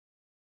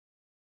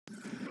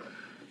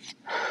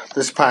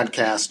This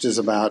podcast is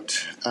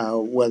about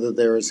whether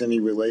there is any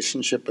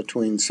relationship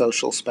between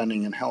social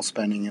spending and health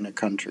spending in a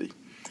country.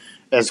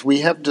 As we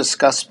have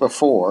discussed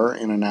before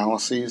in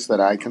analyses that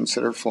I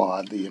consider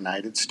flawed, the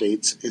United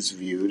States is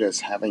viewed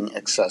as having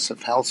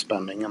excessive health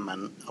spending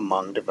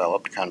among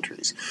developed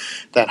countries.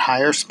 That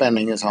higher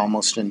spending is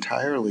almost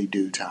entirely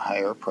due to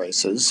higher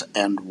prices,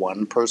 and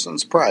one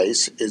person's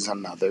price is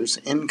another's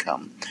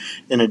income.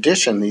 In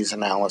addition, these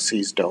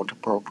analyses don't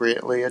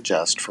appropriately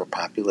adjust for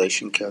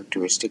population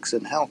characteristics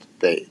and health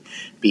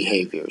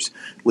behaviors,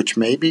 which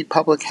may be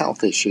public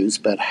health issues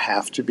but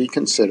have to be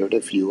considered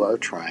if you are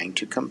trying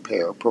to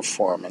compare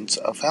performance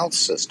of health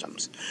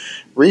systems.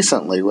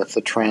 Recently, with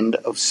the trend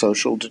of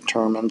social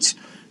determinants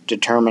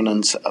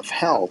of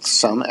health,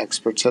 some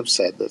experts have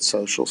said that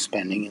social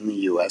spending in the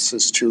U.S.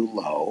 is too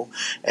low,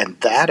 and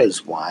that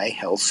is why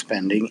health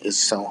spending is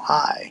so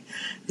high.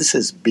 This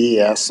is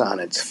BS on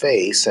its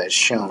face, as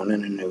shown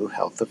in a new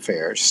Health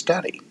Affairs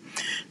study.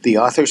 The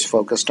authors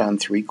focused on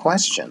three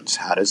questions.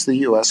 How does the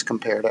U.S.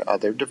 compare to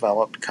other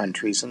developed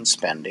countries in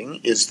spending?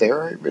 Is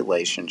there a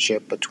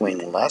relationship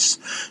between less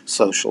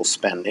social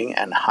spending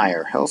and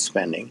higher health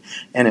spending?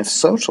 And if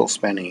social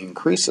spending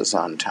increases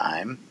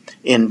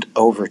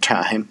over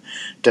time,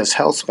 does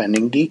health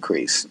spending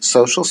decrease?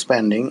 Social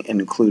spending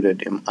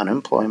included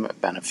unemployment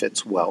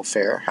benefits,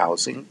 welfare,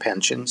 housing,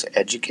 pensions,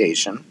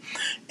 education,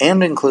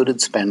 and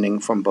included spending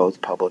from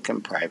both public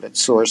and private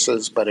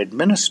sources, but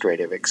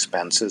administrative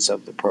expenses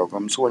of the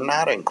programs were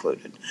not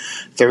included.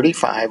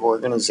 35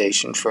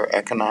 Organization for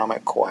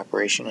Economic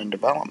Cooperation and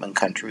Development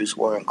countries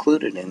were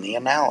included in the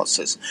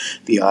analysis.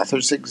 The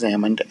authors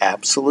examined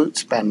absolute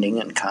spending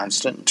and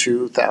constant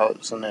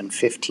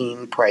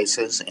 2015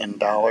 prices in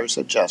dollars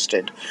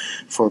adjusted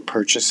for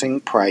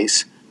purchasing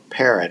price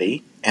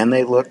parity, and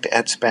they looked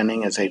at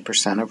spending as a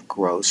percent of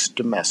gross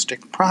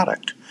domestic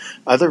product.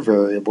 Other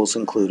variables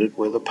included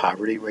were the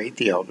poverty rate,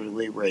 the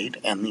elderly rate,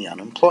 and the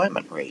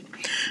unemployment rate.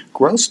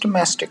 Gross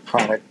domestic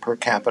product per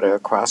capita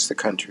across the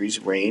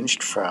countries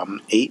ranged from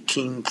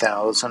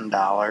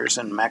 $18,000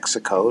 in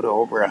Mexico to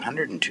over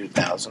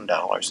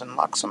 $102,000 in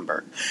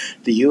Luxembourg.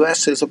 The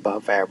U.S. is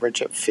above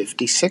average at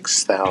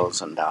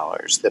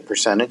 $56,000. The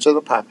percentage of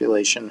the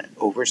population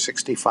over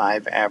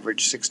 65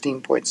 averaged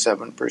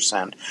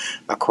 16.7%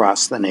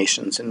 across the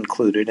nations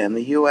included, and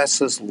the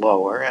U.S. is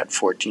lower at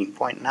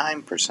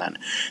 14.9%.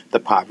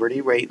 The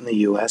poverty rate in the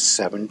U.S.,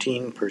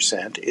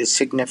 17%, is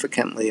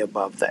significantly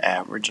above the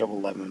average of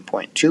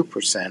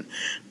 11.2%,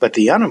 but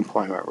the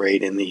unemployment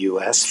rate in the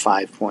U.S.,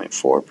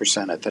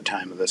 5.4% at the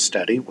time of the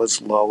study,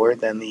 was lower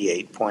than the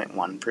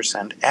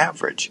 8.1%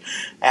 average.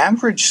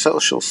 Average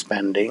social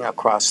spending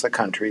across the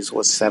countries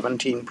was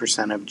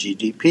 17% of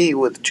GDP,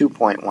 with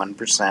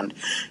 2.1%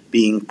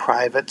 being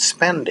private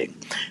spending.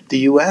 The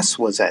U.S.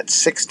 was at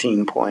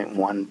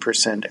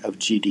 16.1% of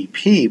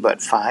GDP, but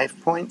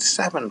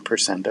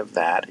 5.7% of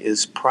that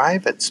is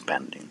private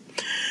spending.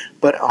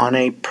 But on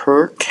a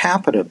per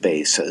capita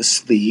basis,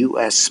 the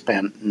U.S.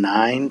 spent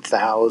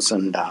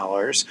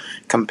 $9,000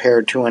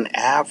 compared to an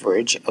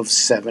average of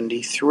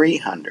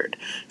 $7,300.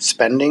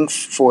 Spending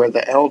for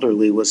the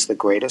elderly was the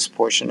greatest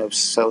portion of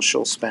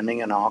social spending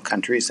in all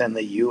countries, and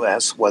the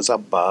U.S. was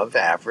above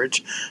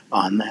average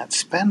on that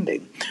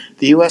spending.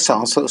 The U.S.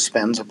 also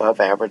spends above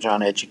average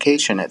on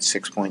education at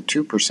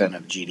 6.2%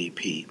 of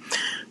GDP.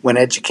 When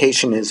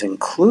education is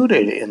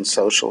included in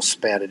social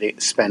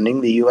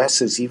spending, the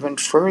U.S. is even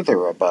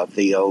further above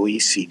the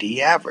OECD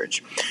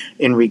average.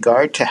 In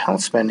regard to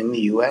health spending,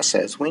 the U.S.,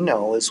 as we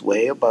know, is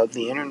way above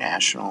the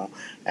international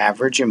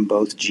average in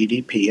both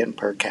GDP and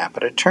per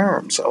capita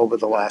terms. Over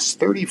the last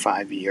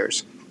 35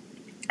 years,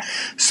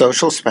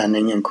 social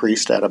spending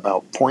increased at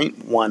about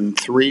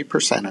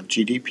 0.13% of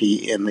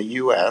GDP in the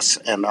U.S.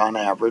 and on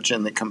average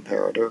in the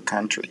comparator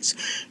countries.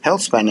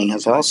 Health spending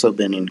has also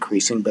been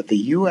increasing, but the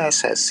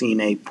U.S. has seen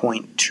a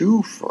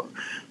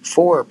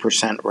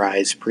 0.24%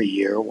 rise per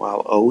year,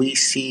 while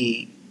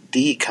OECD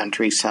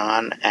countries saw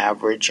an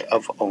average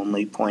of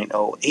only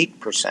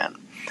 0.08%.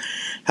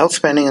 Health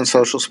spending and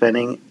social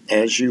spending,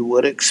 as you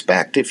would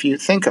expect if you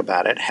think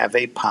about it, have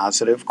a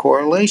positive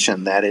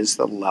correlation. That is,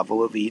 the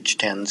level of each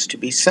tends to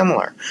be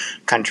similar.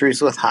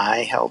 Countries with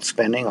high health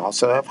spending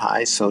also have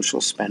high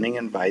social spending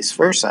and vice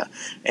versa,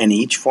 and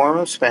each form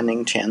of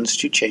spending tends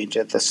to change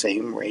at the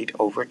same rate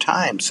over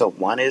time, so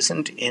one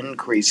isn't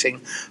increasing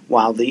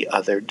while the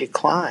other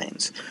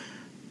declines.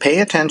 Pay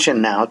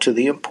attention now to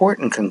the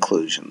important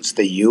conclusions.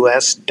 The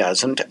U.S.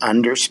 doesn't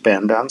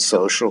underspend on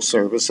social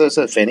services.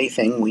 If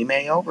anything, we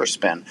may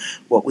overspend.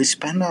 What we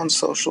spend on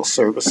social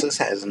services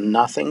has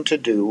nothing to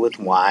do with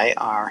why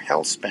our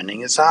health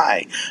spending is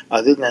high,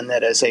 other than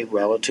that as a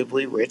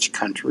relatively rich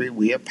country,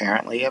 we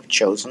apparently have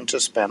chosen to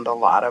spend a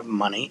lot of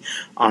money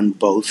on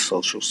both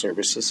social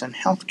services and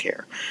health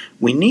care.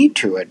 We need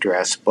to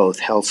address both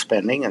health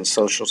spending and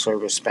social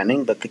service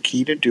spending, but the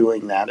key to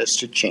doing that is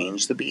to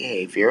change the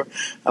behavior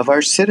of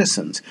our citizens.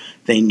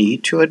 They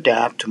need to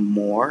adapt to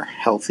more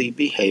healthy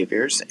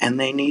behaviors, and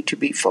they need to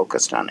be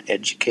focused on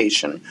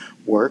education,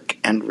 work,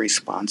 and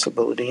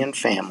responsibility in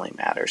family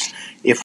matters. If